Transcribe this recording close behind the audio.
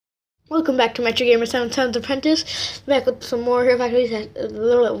Welcome back to Metro Gamer 7's Apprentice. Back with some more Hero Factory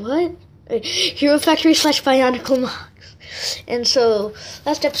Hero Factory / Bioncle mocs. And so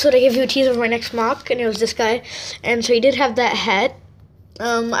last episode I gave you a teaser of my next mock, and it was this guy. And so he did have that hat.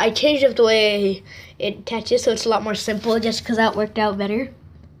 I changed up the way it attaches, so it's a lot more simple, just because that worked out better.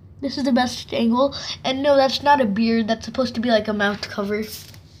 This is the best angle. And no, that's not a beard. That's supposed to be like a mouth cover.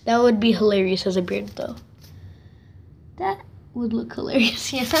 That would be hilarious as a beard, though. That would look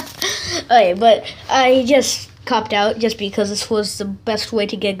hilarious, yeah. Okay, but I just copped out just because this was the best way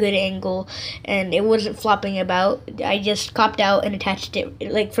to get a good angle and it wasn't flopping about. I just copped out and attached it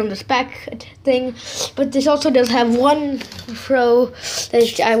like from the spec thing. But this also does have one pro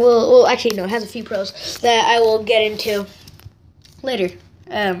that I will, well actually no, it has a few pros that I will get into later.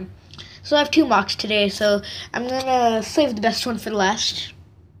 So I have two mocks today, so I'm gonna save the best one for the last.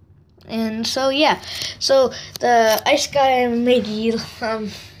 And so yeah, so the ice guy I made you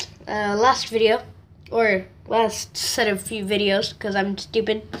last video, or last set of few videos, because I'm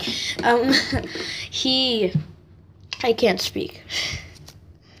stupid. I can't speak.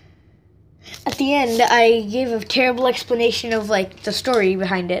 At the end, I gave a terrible explanation of like the story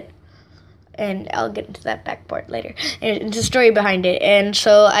behind it, and I'll get into that back part later. And it's the story behind it, and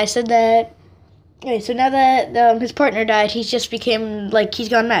so I said that. Okay, so now that his partner died, he's just became, like, he's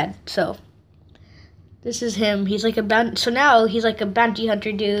gone mad, so. This is him. He's like so now he's like a bounty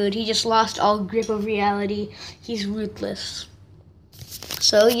hunter dude. He just lost all grip of reality. He's ruthless.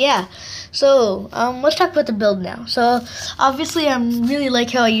 So, yeah. So, let's talk about the build now. So, obviously, I really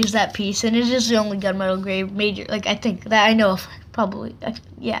like how I use that piece, and it is the only gunmetal gray major, like, I think, that I know of. Probably,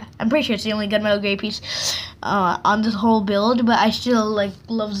 yeah, I'm pretty sure it's the only gunmetal gray piece on this whole build, but I still like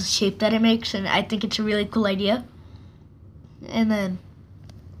love the shape that it makes, and I think it's a really cool idea. And then,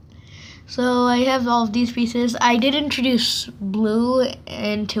 so I have all of these pieces. I did introduce blue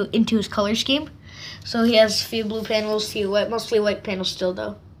into his color scheme, so he has a few blue panels, few white, mostly white panels still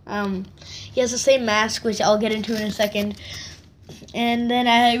though. He has the same mask, which I'll get into in a second, and then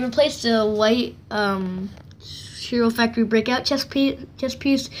I replaced the white Hero Factory breakout chest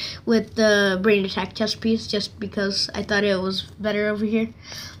piece with the brain attack chest piece, just because I thought it was better over here.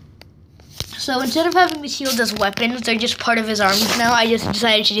 So instead of having the shield as weapons, they're just part of his arms now. I just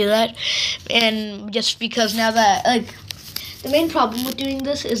decided to do that, and just because now that, like, the main problem with doing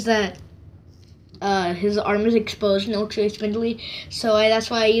this is that his arm is exposed and it looks really spindly, so that's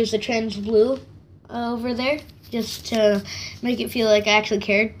why I used the trans blue over there, just to make it feel like I actually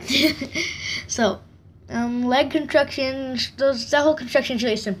cared. So leg construction, that whole construction is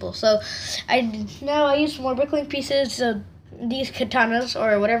really simple. So I use more bricklink pieces, these katanas,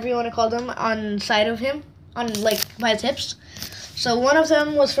 or whatever you want to call them, on side of him, on like by his hips. So one of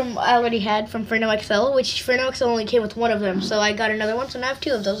them was I already had from Inferno XL, which Inferno XL only came with one of them, so I got another one, so now I have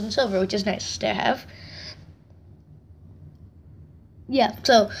two of those in silver, which is nice to have. Yeah,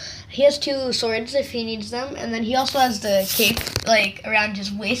 so he has two swords if he needs them, and then he also has the cape, like, around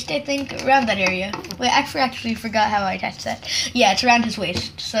his waist, I think, around that area. Wait, I actually forgot how I attached that. Yeah, it's around his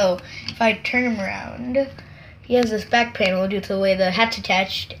waist, so if I turn him around, he has this back panel due to the way the hat's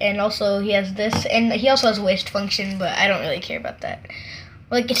attached, and also he has this, and he also has waist function, but I don't really care about that.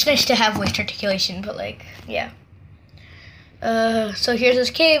 Like, it's nice to have waist articulation, but, like, yeah. So here's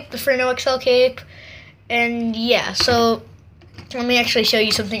his cape, the Inferno XL cape, and yeah, so let me actually show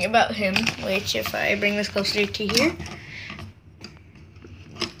you something about him, which if I bring this closer to here.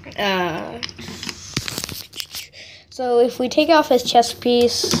 So if we take off his chest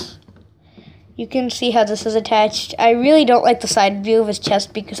piece, you can see how this is attached. I really don't like the side view of his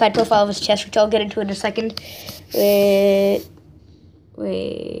chest, because side profile of his chest, which I'll get into in a second. So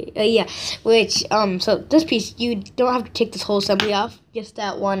this piece, you don't have to take this whole assembly off, just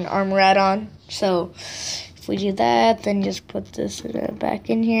that one armor add-on. So if we do that, then just put this back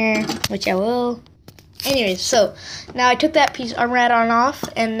in here, which I will. Anyways, so now I took that piece armor add-on off,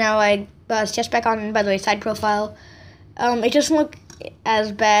 and now I got his chest back on. And by the way, side profile, it doesn't look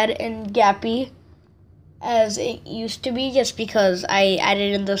as bad and gappy as it used to be, just because I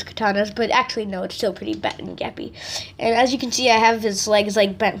added in those katanas. But actually, no, it's still pretty bad and gappy. And as you can see, I have his legs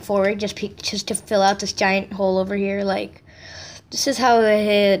like bent forward, just to fill out this giant hole over here. Like, this is how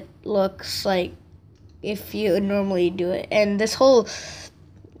it looks like if you would normally do it. And this whole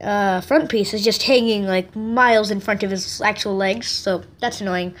front piece is just hanging like miles in front of his actual legs, so that's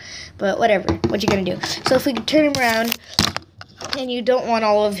annoying, but whatever, what you gonna do. So if we can turn him around, and you don't want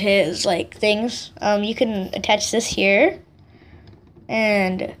all of his like things, you can attach this here.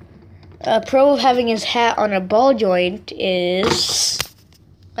 And a pro of having his hat on a ball joint is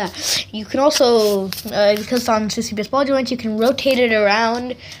you can also, because it's on 60-bit ball joints, you can rotate it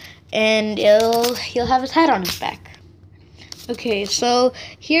around and he'll have his hat on his back. Okay, so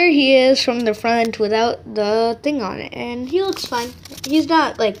here he is from the front without the thing on it, and he looks fine. He's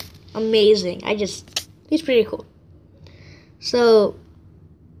not like amazing. He's pretty cool. So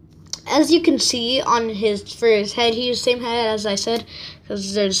as you can see on for his head, he used the same head as I said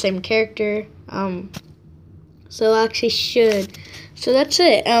because they're the same character. So actually should. So that's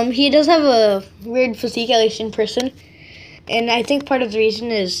it. He does have a weird physique, at least in person, and I think part of the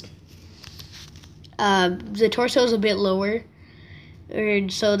reason is the torso is a bit lower,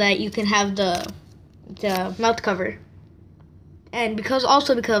 so that you can have the mouth cover. And because of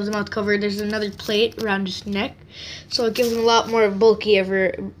the mouth cover, there's another plate around his neck, so it gives him a lot more bulkier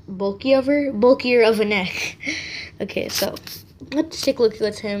of a neck. Okay, so let's take a look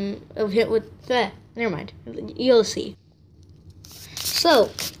at him with that. Never mind, you'll see. So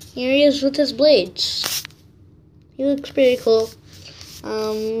here he is with his blades. He looks pretty cool.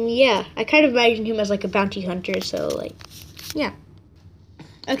 Yeah, I kind of imagine him as like a bounty hunter. So like, yeah.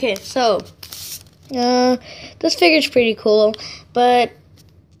 Okay, so this figure's pretty cool, but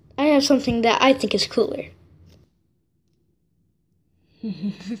I have something that I think is cooler.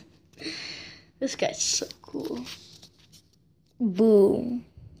 This guy's so cool. Boom.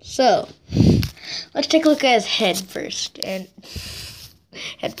 So let's take a look at his head first.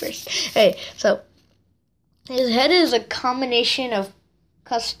 Hey, so his head is a combination of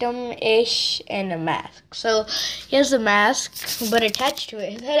custom-ish and a mask. So he has a mask, but attached to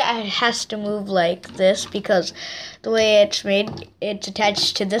it, his head has to move like this because the way it's made, it's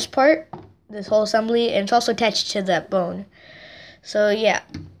attached to this part, this whole assembly, and it's also attached to that bone. So yeah,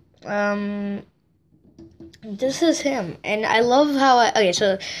 this is him, and I love how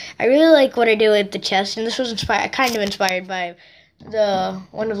so I really like what I do with the chest, and this was kind of inspired by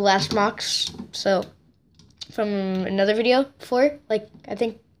one of the last mocs. So from another video before, like I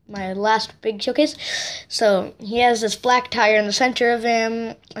think my last big showcase. So he has this black tire in the center of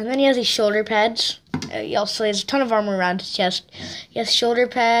him, and then he has these shoulder pads. He also has a ton of armor around his chest. He has shoulder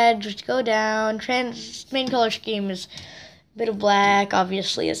pads which go down. Main color scheme is a bit of black,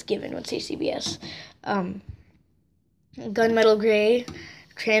 obviously, as given with CCBS. Gunmetal gray,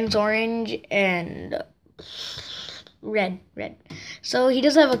 trans orange, and red. So he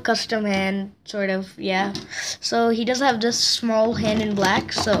does have a custom hand, sort of, yeah. So he does have this small hand in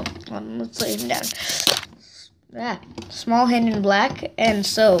black. So let's lay him down. Small hand in black, and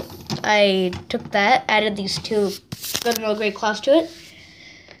so I took that, added these two gunmetal gray claws to it,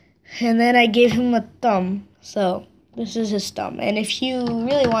 and then I gave him a thumb. So this is his thumb, and if you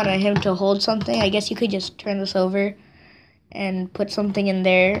really wanted him to hold something, I guess you could just turn this over and put something in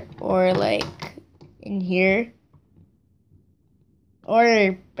there, or like in here.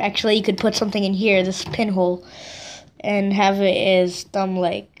 Or actually, you could put something in here, this pinhole, and have it as thumb,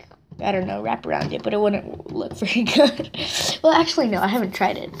 like, I don't know, wrap around it, but it wouldn't look very good. Well, actually, no, I haven't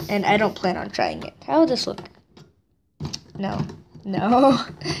tried it, and I don't plan on trying it. How would this look? No.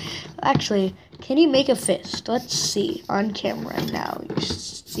 Actually, can he make a fist? Let's see on camera now. You're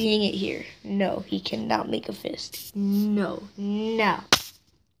seeing it here. No, he cannot make a fist. No.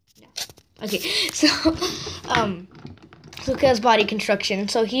 Okay, so, look at his body construction.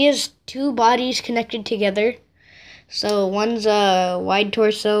 So he has two bodies connected together. So one's a wide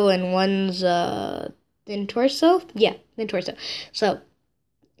torso and one's a thin torso. Yeah, thin torso. So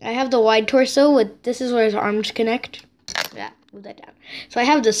I have the wide torso this is where his arms connect. Yeah, move that down. So I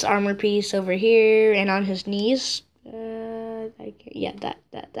have this armor piece over here and on his knees. Yeah, that.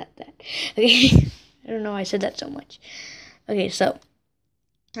 Okay, I don't know why I said that so much. Okay, so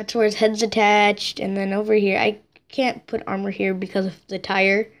that's where his head's attached, and then over here, I can't put armor here because of the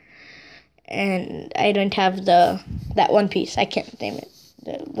tire, and I don't have that one piece. I can't, damn it.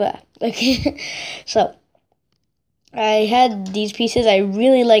 Okay, so I had these pieces. I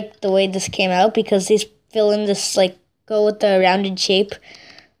really like the way this came out because these fill in this, like, go with the rounded shape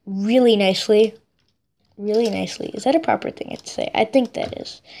really nicely. Is that a proper thing to say? I think that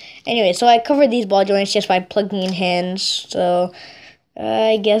is. Anyway, so I covered these ball joints just by plugging in hands. So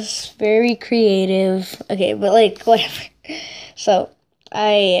I guess very creative. Okay, but like whatever. So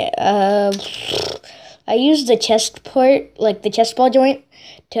I used the chest part, like the chest ball joint,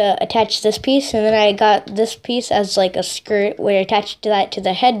 to attach this piece, and then I got this piece as like a skirt where I attached that to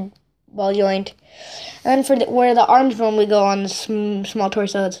the head ball joint. And then for where the arms normally go on the small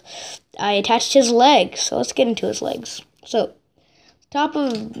torsos, I attached his legs. So let's get into his legs. So top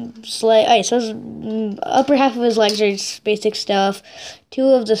of his leg, alright, so his upper half of his legs are just basic stuff. Two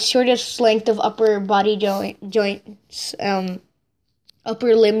of the shortest length of upper body joints,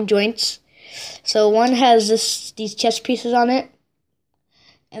 upper limb joints. So one has these chest pieces on it,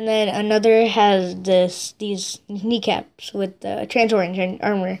 And then another has these kneecaps with trans orange and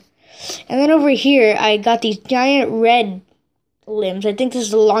armor. And then over here, I got these giant red limbs. I think this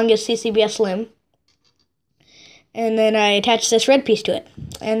is the longest CCBS limb. And then I attached this red piece to it.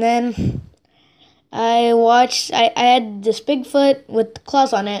 And then I had this Bigfoot with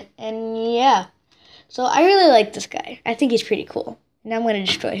claws on it. And yeah. So I really like this guy. I think he's pretty cool. And I'm going to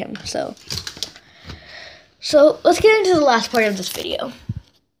destroy him. So let's get into the last part of this video.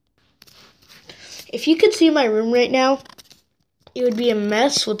 If you could see my room right now, it would be a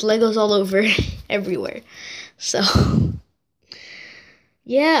mess with Legos all over everywhere. So,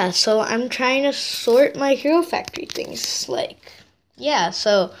 yeah, so I'm trying to sort my Hero Factory things.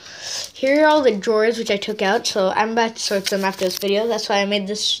 So here are all the drawers which I took out. So I'm about to sort them after this video. That's why I made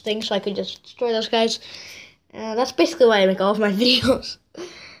this thing, so I could just store those guys. That's basically why I make all of my videos,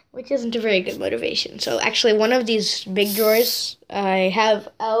 which isn't a very good motivation. So actually, one of these big drawers I have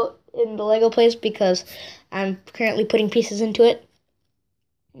out in the Lego place because I'm currently putting pieces into it.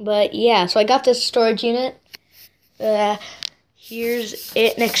 But yeah, so I got this storage unit. Here's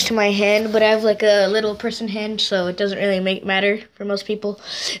it next to my hand, but I have like a little person hand, so it doesn't really matter for most people.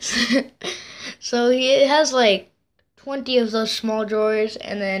 So it has like 20 of those small drawers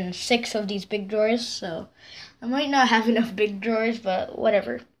and then 6 of these big drawers. So I might not have enough big drawers, but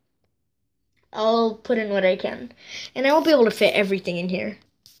whatever. I'll put in what I can. And I won't be able to fit everything in here.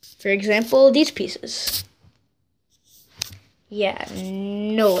 For example, these pieces. Yeah,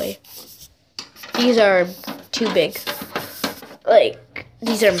 no way. These are too big. Like,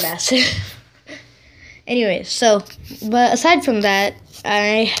 these are massive. Anyways, but aside from that,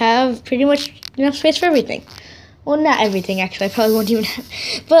 I have pretty much enough space for everything. Well, not everything, actually. I probably won't even have.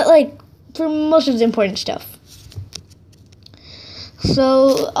 But, like, for most of the important stuff.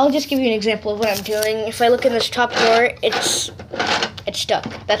 So, I'll just give you an example of what I'm doing. If I look in this top drawer, it's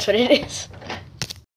stuck. That's what it is.